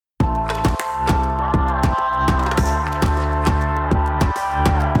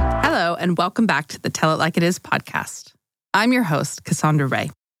and welcome back to the Tell It Like It Is podcast. I'm your host, Cassandra Ray.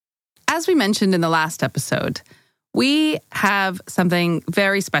 As we mentioned in the last episode, we have something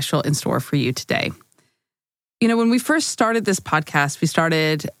very special in store for you today. You know, when we first started this podcast, we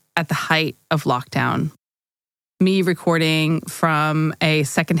started at the height of lockdown. Me recording from a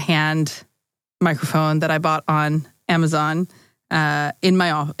secondhand microphone that I bought on Amazon in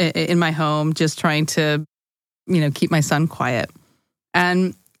my home, just trying to, keep my son quiet.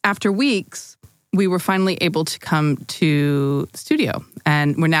 And after weeks, we were finally able to come to the studio,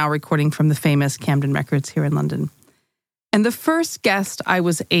 and we're now recording from the famous Camden Records here in London. And the first guest I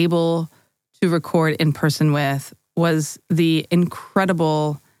was able to record in person with was the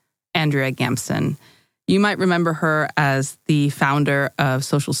incredible Andrea Gamson. You might remember her as the founder of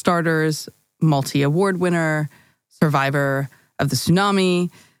Social Starters, multi-award winner, survivor of the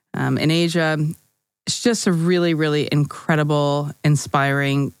tsunami in Asia. She's just a really, really incredible,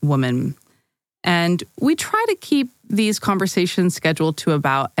 inspiring woman. And we try to keep these conversations scheduled to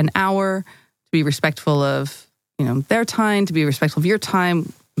about an hour, to be respectful of, their time, to be respectful of your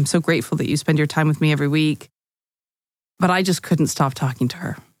time. I'm so grateful that you spend your time with me every week. But I just couldn't stop talking to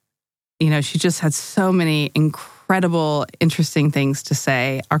her. She just had so many incredible, interesting things to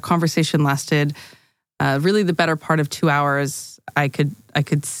say. Our conversation lasted really the better part of 2 hours. I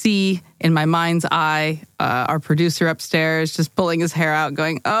could see in my mind's eye our producer upstairs just pulling his hair out,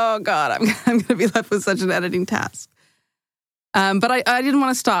 going, "Oh God, I'm going to be left with such an editing task." But I didn't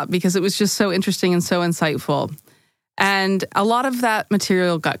want to stop because it was just so interesting and so insightful. And a lot of that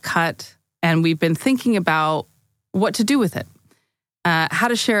material got cut, and we've been thinking about what to do with it, how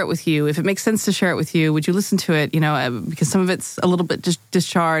to share it with you. If it makes sense to share it with you, would you listen to it? Because some of it's a little bit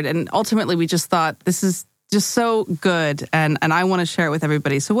discharged, and ultimately we just thought this is just so good, and I want to share it with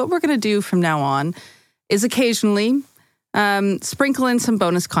everybody. So what we're going to do from now on is occasionally sprinkle in some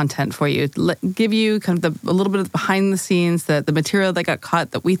bonus content for you, give you kind of a little bit of the behind the scenes, the material that got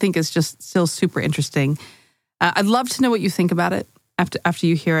cut that we think is just still super interesting. I'd love to know what you think about it after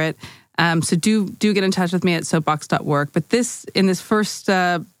you hear it. So do get in touch with me at soapbox.work. But in this first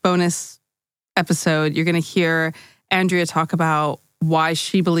bonus episode, you're going to hear Andrea talk about why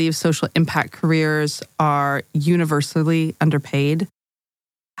she believes social impact careers are universally underpaid,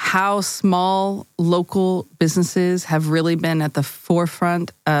 how small local businesses have really been at the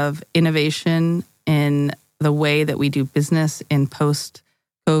forefront of innovation in the way that we do business in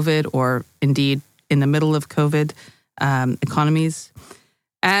post-COVID, or indeed in the middle of COVID economies,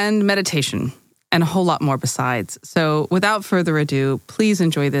 and meditation, and a whole lot more besides. So without further ado, please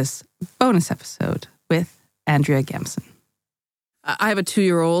enjoy this bonus episode with Andrea Gamson. I have a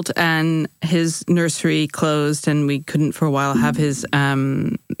 2-year-old, and his nursery closed, and we couldn't for a while have his,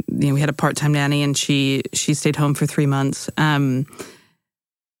 we had a part-time nanny, and she stayed home for 3 months. And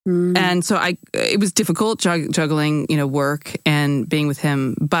so it was difficult juggling, work and being with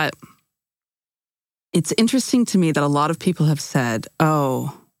him. But it's interesting to me that a lot of people have said,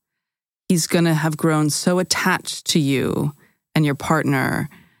 oh, he's going to have grown so attached to you and your partner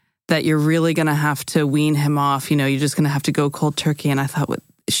that you're really going to have to wean him off. You're just going to have to go cold turkey. And I thought,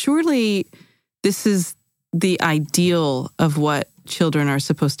 surely this is the ideal of what children are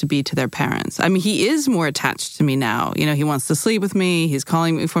supposed to be to their parents. I mean, he is more attached to me now. He wants to sleep with me. He's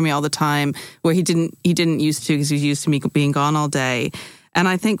calling for me all the time, where he didn't used to, because he was used to me being gone all day. And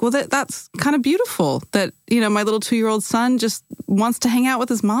I think, that's kind of beautiful that, my little 2-year-old son just wants to hang out with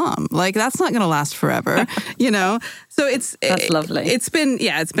his mom. Like, that's not going to last forever, So that's lovely. It's been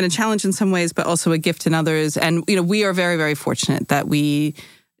a challenge in some ways, but also a gift in others. And, we are very, very fortunate that we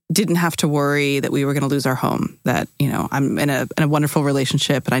didn't have to worry that we were going to lose our home, that, I'm in a wonderful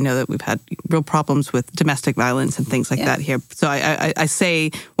relationship, and I know that we've had real problems with domestic violence and things like that here. So I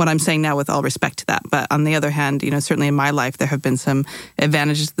say what I'm saying now with all respect to that. But on the other hand, certainly in my life, there have been some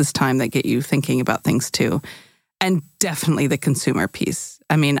advantages this time that get you thinking about things too. And definitely the consumer piece.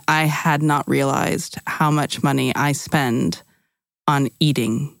 I mean, I had not realized how much money I spend on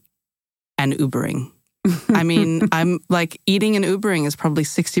eating and Ubering. I mean, I'm like, eating and Ubering is probably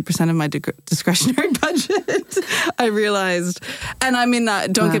 60% of my discretionary budget, I realized. And I mean,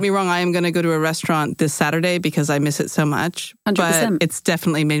 don't get me wrong, I am going to go to a restaurant this Saturday because I miss it so much. 100%. But it's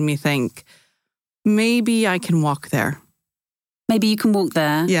definitely made me think, maybe I can walk there. Maybe you can walk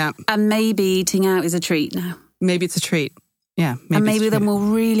there. Yeah. And maybe eating out is a treat now. Maybe it's a treat. Yeah. Maybe then we'll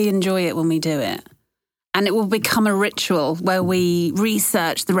really enjoy it when we do it. And it will become a ritual where we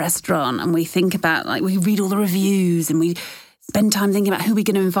research the restaurant and we think about, we read all the reviews and we spend time thinking about who we're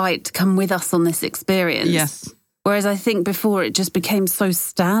going to invite to come with us on this experience. Yes. Whereas I think before it just became so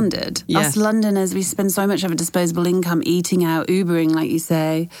standard. Yes. Us Londoners, we spend so much of a disposable income eating out, Ubering, like you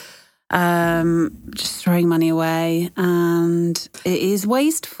say. just throwing money away, and it is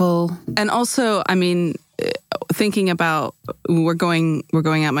wasteful. And also, I mean, thinking about we're going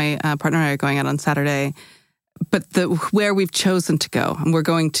out. My partner and I are going out on Saturday, but where we've chosen to go, and we're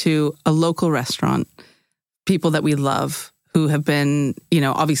going to a local restaurant, people that we love who have been,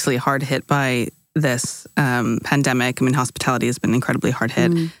 obviously hard hit by this pandemic. I mean, hospitality has been incredibly hard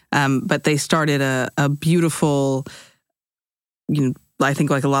hit, but they started a beautiful, I think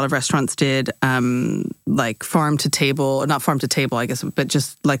like a lot of restaurants did, like not farm to table, I guess, but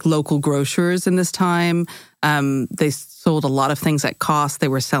just like local grocers in this time. They sold a lot of things at cost. They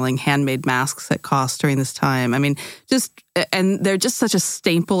were selling handmade masks at cost during this time. I mean, and they're just such a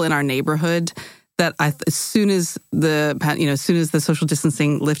staple in our neighborhood that as soon as the social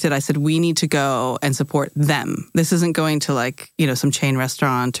distancing lifted, I said, we need to go and support them. This isn't going to some chain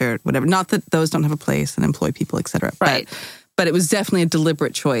restaurant or whatever. Not that those don't have a place and employ people, et cetera. Right. But it was definitely a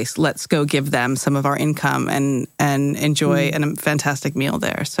deliberate choice. Let's go give them some of our income and enjoy a fantastic meal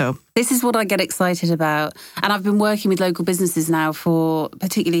there. So this is what I get excited about. And I've been working with local businesses now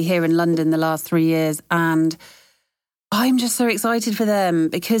particularly here in London, the last 3 years. And I'm just so excited for them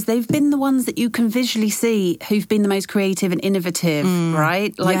because they've been the ones that you can visually see who've been the most creative and innovative,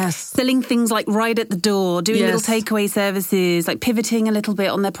 right? Like selling things like right at the door, doing little takeaway services, like pivoting a little bit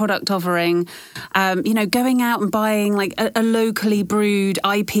on their product offering, going out and buying like a locally brewed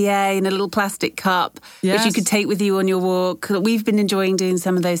IPA in a little plastic cup, which you could take with you on your walk. We've been enjoying doing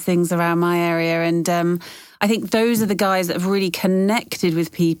some of those things around my area, and I think those are the guys that have really connected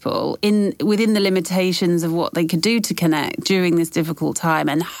with people within the limitations of what they could do to connect during this difficult time.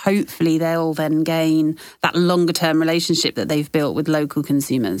 And hopefully they'll then gain that longer term relationship that they've built with local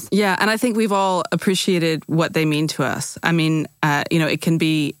consumers. Yeah. And I think we've all appreciated what they mean to us. I mean, it can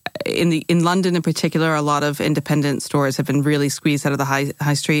be in London in particular, a lot of independent stores have been really squeezed out of the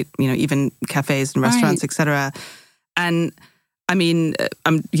high street, even cafes and restaurants, et cetera. And I mean,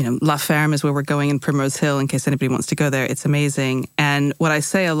 La Ferme is where we're going in Primrose Hill, in case anybody wants to go there. It's amazing. And what I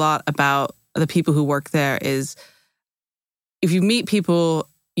say a lot about the people who work there is if you meet people,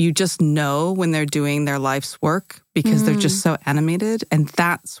 you just know when they're doing their life's work because they're just so animated. And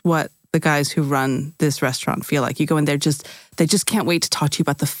that's what the guys who run this restaurant feel like. You go in there, they just can't wait to talk to you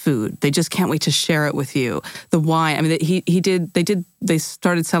about the food. They just can't wait to share it with you. The wine. I mean, they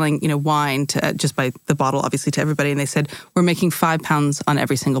started selling, wine to just by the bottle, obviously, to everybody. And they said, we're making £5 on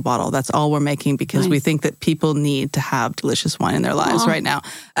every single bottle. That's all we're making because we think that people need to have delicious wine in their lives right now.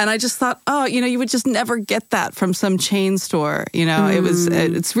 And I just thought, you would just never get that from some chain store.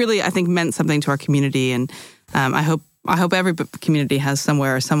 It's really, I think, meant something to our community. And I hope every community has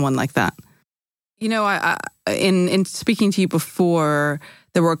somewhere or someone like that. In speaking to you before,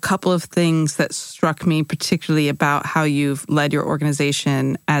 there were a couple of things that struck me particularly about how you've led your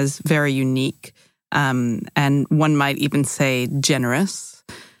organization as very unique, and one might even say generous.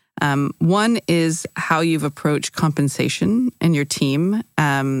 One is how you've approached compensation in your team,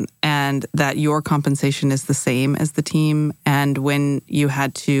 and that your compensation is the same as the team. And when you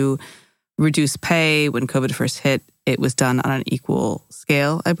had to reduce pay when COVID first hit, it was done on an equal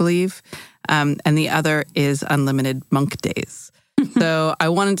scale, I believe. And the other is unlimited monk days. So I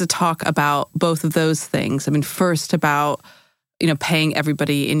wanted to talk about both of those things. I mean, first about, paying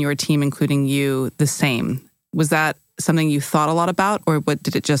everybody in your team, including you, the same. Was that something you thought a lot about, or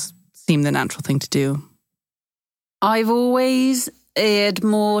did it just seem the natural thing to do? I've always erred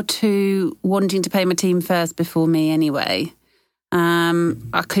more to wanting to pay my team first before me anyway.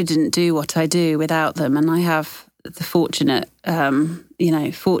 I couldn't do what I do without them, and I have the fortunate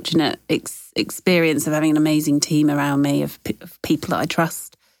experience of having an amazing team around me of people that I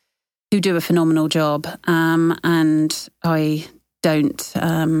trust who do a phenomenal job. And I don't,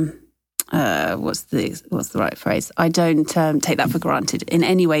 what's the right phrase? I don't take that for granted in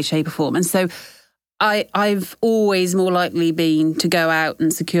any way, shape or form. And so I've always more likely been to go out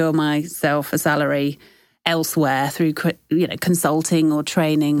and secure myself a salary elsewhere through, consulting or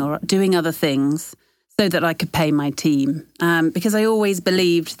training or doing other things so that I could pay my team. Because I always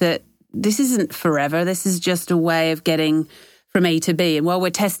believed that this isn't forever. This is just a way of getting from A to B. And while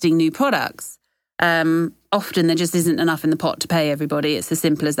we're testing new products, often there just isn't enough in the pot to pay everybody. It's as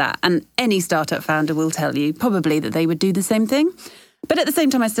simple as that. And any startup founder will tell you probably that they would do the same thing. But at the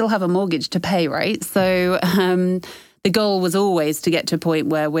same time, I still have a mortgage to pay, right? So the goal was always to get to a point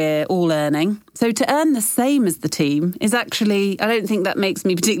where we're all earning. So to earn the same as the team is actually, I don't think that makes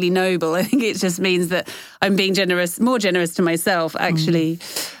me particularly noble. I think it just means that I'm being more generous to myself, actually.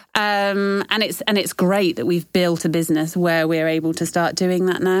 And it's great that we've built a business where we're able to start doing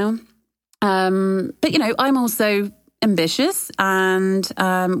that now. But, I'm also ambitious and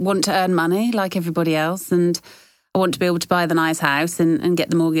want to earn money like everybody else. And I want to be able to buy the nice house and get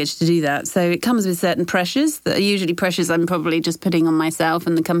the mortgage to do that. So it comes with certain pressures that are usually pressures I'm probably just putting on myself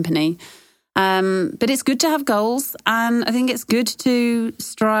and the company. But it's good to have goals. And I think it's good to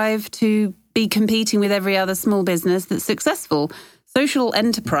strive to be competing with every other small business that's successful. Social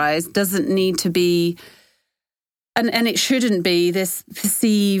enterprise doesn't need to be, and it shouldn't be, this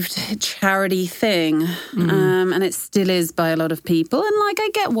perceived charity thing. And it still is by a lot of people. And I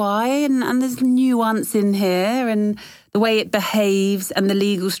get why, and there's nuance in here, and the way it behaves, and the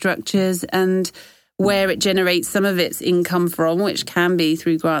legal structures, and where it generates some of its income from, which can be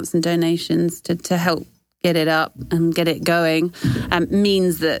through grants and donations to help get it up and get it going,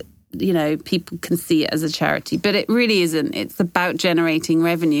 means that people can see it as a charity, but it really isn't. It's about generating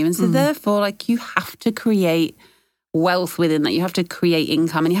revenue. And so therefore, you have to create wealth within that. You have to create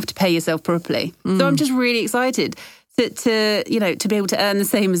income and you have to pay yourself properly. So I'm just really excited to be able to earn the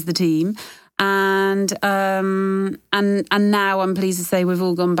same as the team. And now I'm pleased to say we've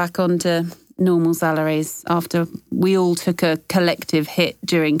all gone back onto normal salaries after we all took a collective hit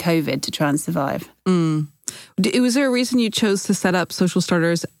during COVID to try and survive. Was there a reason you chose to set up Social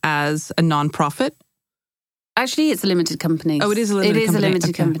Starters as a nonprofit? Actually, it's a limited company. Oh, it is a limited company. It is a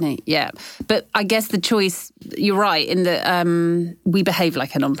limited company, yeah. But I guess the choice, you're right, in that we behave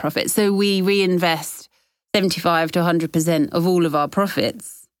like a nonprofit. So we reinvest 75 to 100% of all of our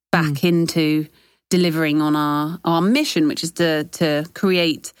profits back into delivering on our mission, which is to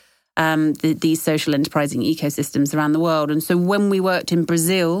create these social enterprising ecosystems around the world. And so when we worked in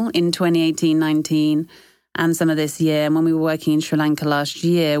Brazil in 2018-19 and some of this year, and when we were working in Sri Lanka last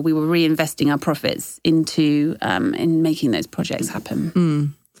year, we were reinvesting our profits into in making those projects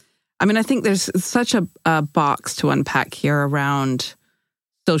happen. I mean, I think there's such a box to unpack here around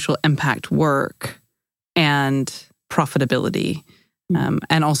social impact work and profitability,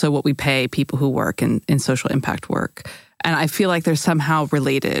 and also what we pay people who work in social impact work. And I feel like they're somehow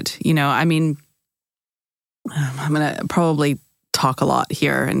related. I mean, I'm going to probably talk a lot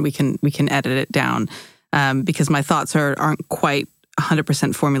here, and we can edit it down because my thoughts aren't quite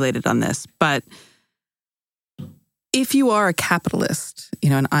 100% formulated on this. But if you are a capitalist,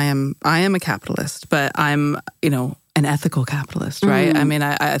 and I am a capitalist, but I'm an ethical capitalist, right? I mean,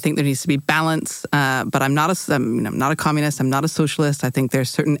 I think there needs to be balance, but I'm not a communist. I'm not a socialist. I think there's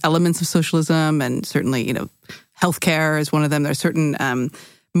certain elements of socialism, and certainly, healthcare is one of them. There are certain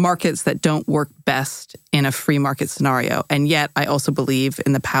markets that don't work best in a free market scenario. And yet I also believe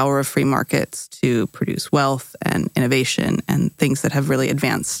in the power of free markets to produce wealth and innovation and things that have really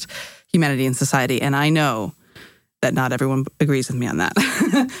advanced humanity and society. And I know that not everyone agrees with me on that.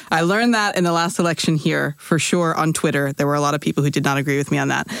 I learned that in the last election here, for sure, on Twitter. There were a lot of people who did not agree with me on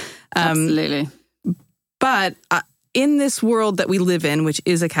that. Absolutely. But in this world that we live in, which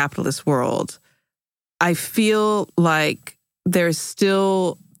is a capitalist world, I feel like there's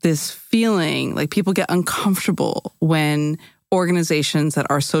still this feeling like people get uncomfortable when organizations that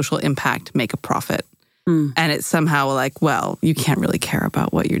are social impact make a profit. And it's somehow like, well, you can't really care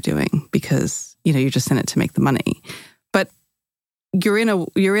about what you're doing because, you're just in it to make the money. But you're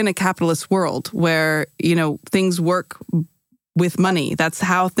in a capitalist world where, things work with money. That's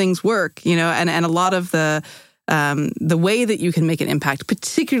how things work, and a lot of the way that you can make an impact,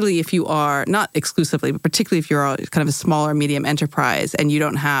 particularly if you are, not exclusively, but particularly if you're kind of a smaller, medium enterprise and you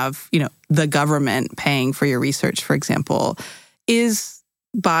don't have, the government paying for your research, for example, is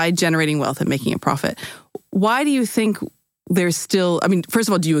by generating wealth and making a profit. Why do you think there's still, first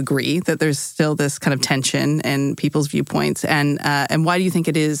of all, do you agree that there's still this kind of tension in people's viewpoints? And why do you think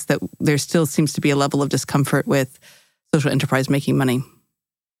it is that there still seems to be a level of discomfort with social enterprise making money?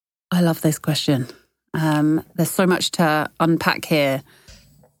 I love this question. There's so much to unpack here.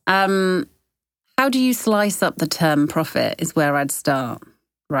 How do you slice up the term profit is where I'd start,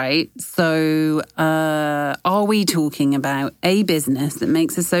 right? So are we talking about a business that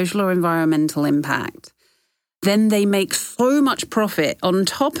makes a social or environmental impact? Then they make so much profit on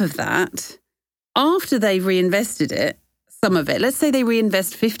top of that after they've reinvested it, some of it. Let's say they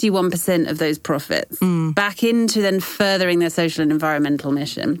reinvest 51% of those profits back into then furthering their social and environmental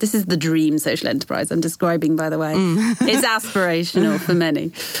mission. This is the dream social enterprise I'm describing, by the way. It's aspirational for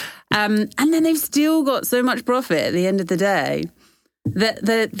many. And then they've still got so much profit at the end of the day that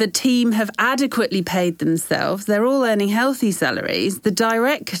the team have adequately paid themselves. They're all earning healthy salaries. The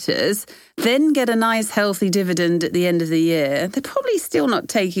directors then get a nice healthy dividend at the end of the year. They're probably still not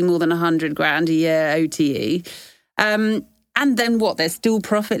taking more than 100 grand a year OTE. And then what? There's still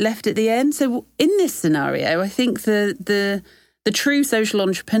profit left at the end. So in this scenario, I think the The true social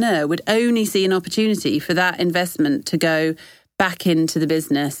entrepreneur would only see an opportunity for that investment to go back into the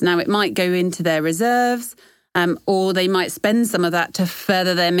business. Now, it might go into their reserves, or they might spend some of that to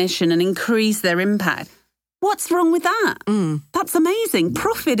further their mission and increase their impact. What's wrong with that? That's amazing.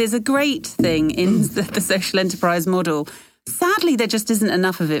 Profit is a great thing in the social enterprise model. Sadly, there just isn't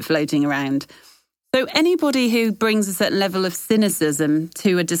enough of it floating around. So anybody who brings a certain level of cynicism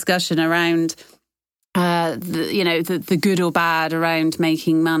to a discussion around the good or bad around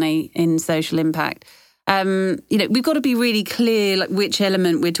making money in social impact, we've got to be really clear like which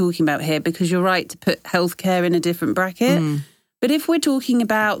element we're talking about here, because you're right to put healthcare in a different bracket. But if we're talking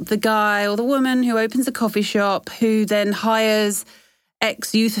about the guy or the woman who opens a coffee shop, who then hires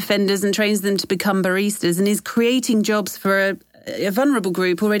ex-youth offenders and trains them to become baristas and is creating jobs for a vulnerable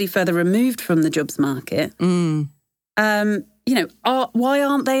group already further removed from the jobs market, why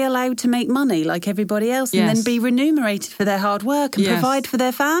aren't they allowed to make money like everybody else and then be remunerated for their hard work and provide for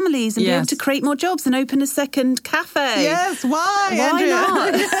their families and be able to create more jobs and open a second cafe? Yes, why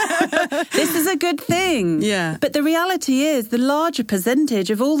not? This is a good thing. Yeah. But the reality is the larger percentage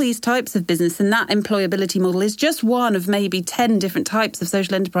of all these types of business and that employability model is just one of maybe 10 different types of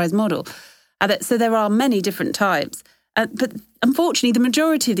social enterprise model. So there are many different types. But unfortunately, the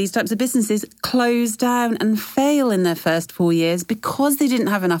majority of these types of businesses close down and fail in their first 4 years because they didn't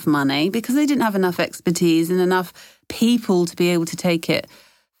have enough money, because they didn't have enough expertise and enough people to be able to take it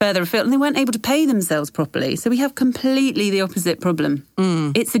further afield, and they weren't able to pay themselves properly. So we have completely the opposite problem.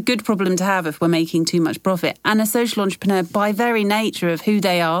 It's a good problem to have if we're making too much profit. And a social entrepreneur, by very nature of who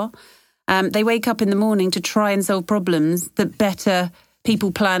they are, they wake up in the morning to try and solve problems that better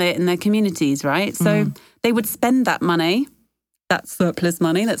people, planet, and their communities, right? So they would spend that money, that surplus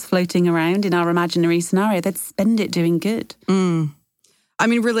money that's floating around in our imaginary scenario, they'd spend it doing good. I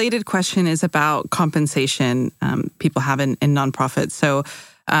mean, related question is about compensation people have in nonprofits. So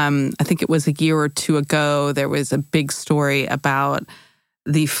I think it was a year or two ago, there was a big story about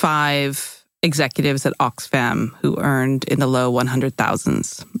the 5 executives at Oxfam who earned in the low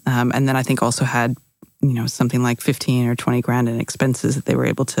 100,000s. And then I think also had, something like 15 or 20 grand in expenses that they were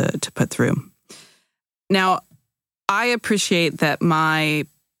able to put through. Now, I appreciate that my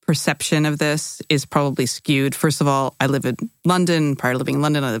perception of this is probably skewed. First of all, I live in London. Prior to living in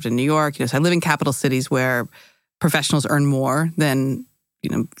London, I lived in New York. So I live in capital cities where professionals earn more than,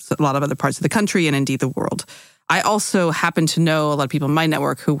 a lot of other parts of the country and indeed the world. I also happen to know a lot of people in my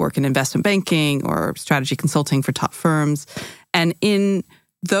network who work in investment banking or strategy consulting for top firms. And in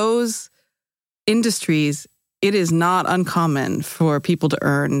those industries, it is not uncommon for people to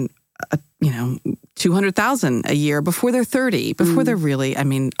earn, 200,000 a year before they're 30, before they're really,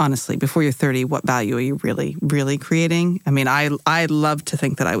 honestly, before you're 30, what value are you really, really creating? I love to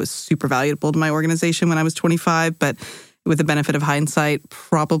think that I was super valuable to my organization when I was 25, but with the benefit of hindsight,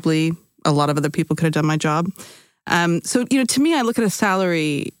 probably a lot of other people could have done my job. So, to me, I look at a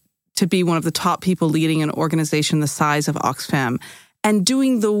salary to be one of the top people leading an organization the size of Oxfam and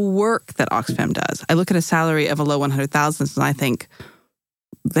doing the work that Oxfam does. I look at a salary of a low 100,000s and I think,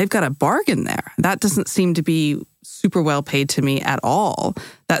 they've got a bargain there. That doesn't seem to be super well paid to me at all.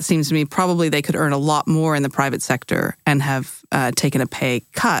 That seems to me probably they could earn a lot more in the private sector and have taken a pay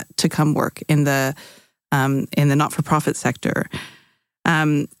cut to come work in the not-for-profit sector.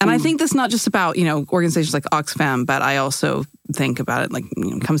 And I think that's not just about, organizations like Oxfam, but I also think about it when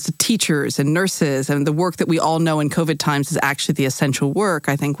it comes to teachers and nurses and the work that we all know in COVID times is actually the essential work.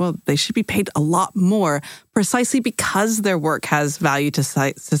 I think, well, they should be paid a lot more precisely because their work has value to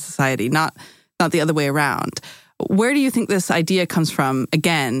society, not the other way around. Where do you think this idea comes from?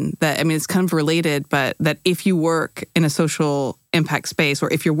 Again, that, it's kind of related, but that if you work in a social impact space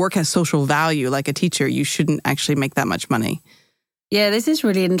or if your work has social value, like a teacher, you shouldn't actually make that much money. Yeah, this is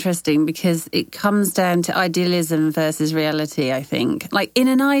really interesting because it comes down to idealism versus reality, I think. Like, in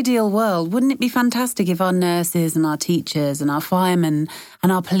an ideal world, wouldn't it be fantastic if our nurses and our teachers and our firemen and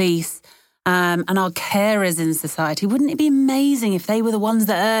our police and our carers in society, wouldn't it be amazing if they were the ones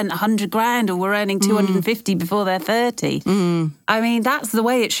that earn 100 grand or were earning 250 before they're 30? That's the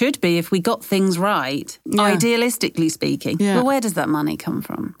way it should be if we got things right, idealistically speaking. Yeah. But where does that money come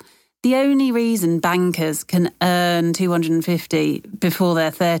from? The only reason bankers can earn 250 before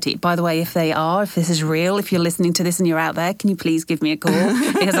they're 30, by the way, if this is real, if you're listening to this and you're out there, can you please give me a call?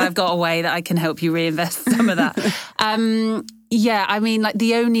 Because I've got a way that I can help you reinvest some of that.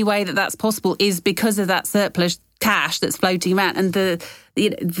 The only way that that's possible is because of that surplus cash that's floating around and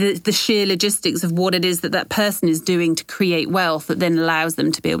the sheer logistics of what it is that person is doing to create wealth that then allows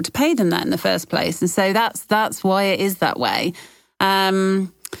them to be able to pay them that in the first place. And so that's why it is that way.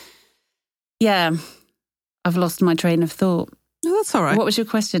 I've lost my train of thought. No, that's all right. What was your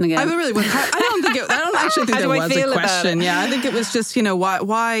question again? I don't actually think there was a question. Yeah, I think it was just,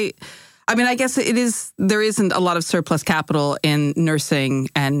 why. I mean, I guess there isn't a lot of surplus capital in nursing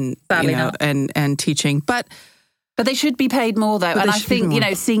and, and teaching, but they should be paid more, though. And I think,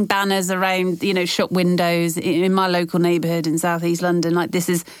 seeing banners around, shop windows in my local neighbourhood in South East London, like this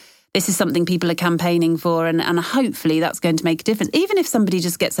is something people are campaigning for, and hopefully that's going to make a difference. Even if somebody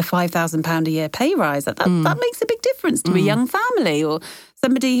just gets a £5,000 a year pay rise, that makes a big difference to a young family or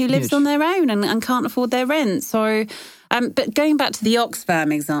somebody who lives on their own and can't afford their rent. So, but going back to the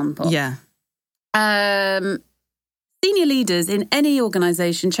Oxfam example, senior leaders in any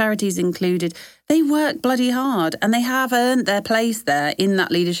organisation, charities included, they work bloody hard and they have earned their place there in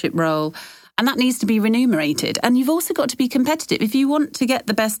that leadership role. And that needs to be remunerated. And you've also got to be competitive. If you want to get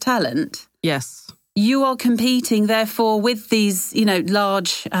the best talent, yes, you are competing, therefore, with these,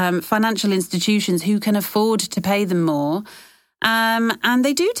 large financial institutions who can afford to pay them more. And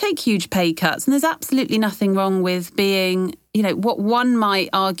they do take huge pay cuts. And there's absolutely nothing wrong with being, what one might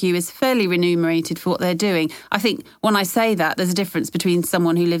argue is fairly remunerated for what they're doing. I think when I say that, there's a difference between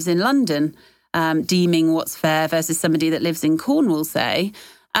someone who lives in London deeming what's fair versus somebody that lives in Cornwall, say.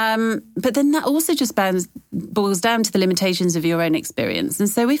 But then that also just boils down to the limitations of your own experience. And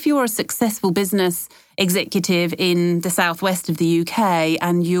so if you're a successful business executive in the southwest of the UK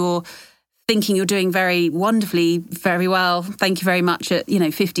and you're thinking you're doing very wonderfully, very well, thank you very much, at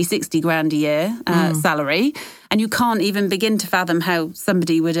 50, 60 grand a year salary, and you can't even begin to fathom how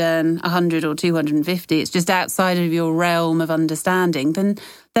somebody would earn 100 or 250, it's just outside of your realm of understanding, then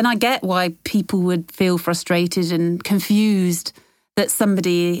I get why people would feel frustrated and confused that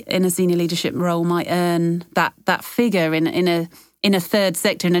somebody in a senior leadership role might earn that figure in a third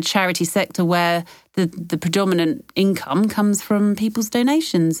sector, in a charity sector where the predominant income comes from people's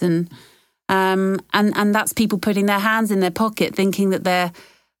donations, and that's people putting their hands in their pocket, thinking that they're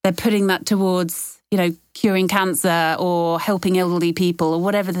putting that towards curing cancer or helping elderly people or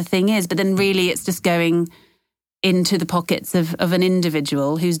whatever the thing is, but then really it's just going into the pockets of an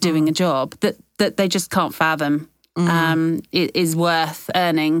individual who's doing a job that they just can't fathom. It is worth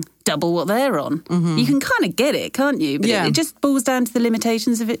earning double what they're on. Mm-hmm. You can kind of get it, can't you? But it just boils down to the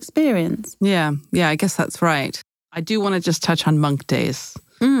limitations of experience. Yeah, I guess that's right. I do want to just touch on monk days.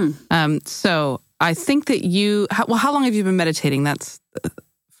 So I think that how long have you been meditating? That's the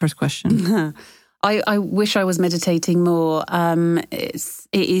first question. I wish I was meditating more. It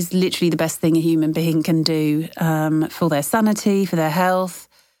is literally the best thing a human being can do for their sanity, for their health.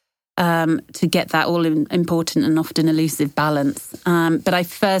 To get that all important and often elusive balance. But I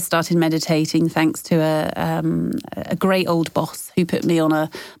first started meditating thanks to a great old boss who put me on a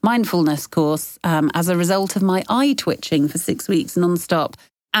mindfulness course as a result of my eye twitching for 6 weeks non-stop.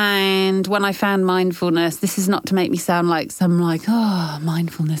 And when I found mindfulness, this is not to make me sound like some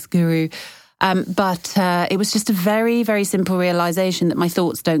mindfulness guru, but it was just a very, very simple realization that my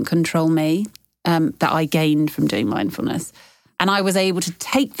thoughts don't control me, that I gained from doing mindfulness. And I was able to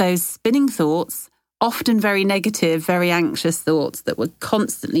take those spinning thoughts, often very negative, very anxious thoughts that were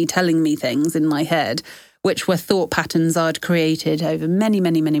constantly telling me things in my head, which were thought patterns I'd created over many,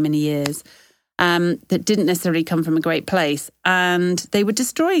 many, many, many years, that didn't necessarily come from a great place. And they were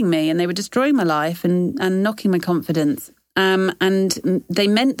destroying me and they were destroying my life and knocking my confidence. And they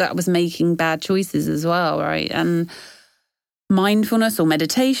meant that I was making bad choices as well, right? And mindfulness or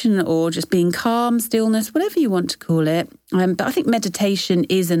meditation or just being calm, stillness, whatever you want to call it. But I think meditation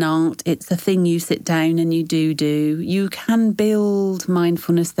is an art. It's a thing you sit down and you do. You can build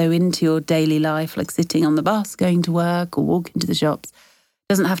mindfulness, though, into your daily life, like sitting on the bus, going to work or walking to the shops. It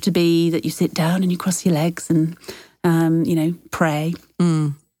doesn't have to be that you sit down and you cross your legs and, pray.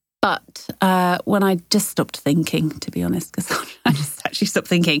 But when I just stopped thinking, to be honest, because I just actually stopped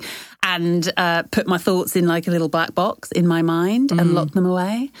thinking and put my thoughts in like a little black box in my mind and locked them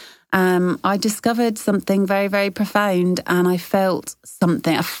away, I discovered something very, very profound, and I felt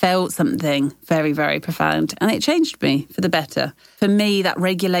something very, very profound, and it changed me for the better. For me, that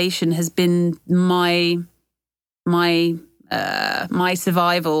regulation has been my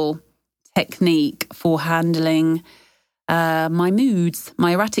survival technique for handling my moods,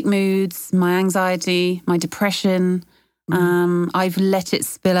 my erratic moods, my anxiety, my depression. I've let it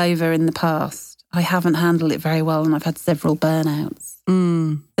spill over in the past. I haven't handled it very well, and I've had several burnouts.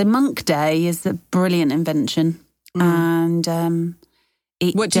 The monk day is a brilliant invention. And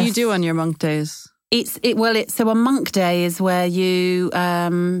what do you do on your monk days? So a monk day is where you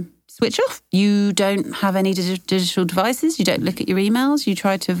switch off. You don't have any digital devices. You don't look at your emails. You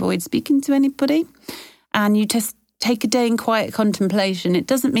try to avoid speaking to anybody. And you just take a day in quiet contemplation. It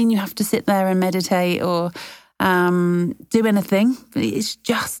doesn't mean you have to sit there and meditate or do anything. It's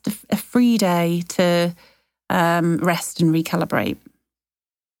just a free day to rest and recalibrate.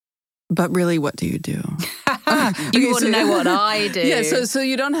 But really, what do you do? You want to know what I do? Yeah, so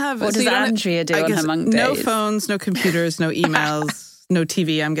you don't have... What does Andrea do on her monk days? No phones, no computers, no emails, no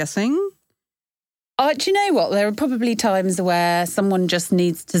TV, I'm guessing? Do you know what? There are probably times where someone just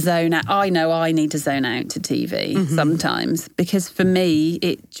needs to zone out. I know I need to zone out to TV sometimes, because for me,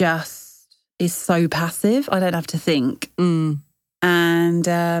 it just is so passive. I don't have to think. And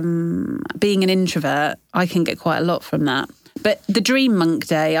being an introvert, I can get quite a lot from that. But the dream monk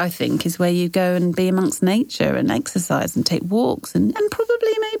day, I think, is where you go and be amongst nature and exercise and take walks and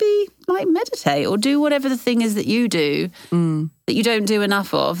probably maybe like meditate or do whatever the thing is that you do that you don't do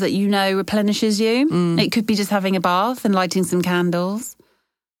enough of, that you know replenishes you. It could be just having a bath and lighting some candles.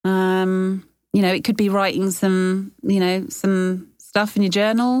 It could be writing some stuff in your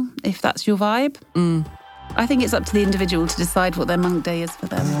journal, if that's your vibe. I think it's up to the individual to decide what their monk day is for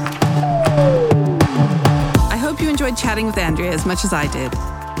them. I hope you enjoyed chatting with Andrea as much as I did.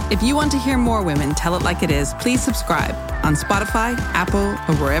 If you want to hear more women tell it like it is, please subscribe on Spotify, Apple,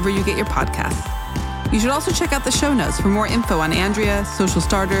 or wherever you get your podcasts. You should also check out the show notes for more info on Andrea, social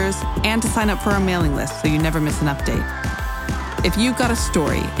starters, and to sign up for our mailing list so you never miss an update. If you've got a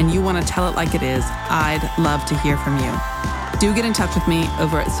story and you want to tell it like it is, I'd love to hear from you. Do get in touch with me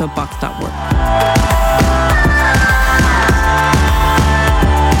over at soapbox.work.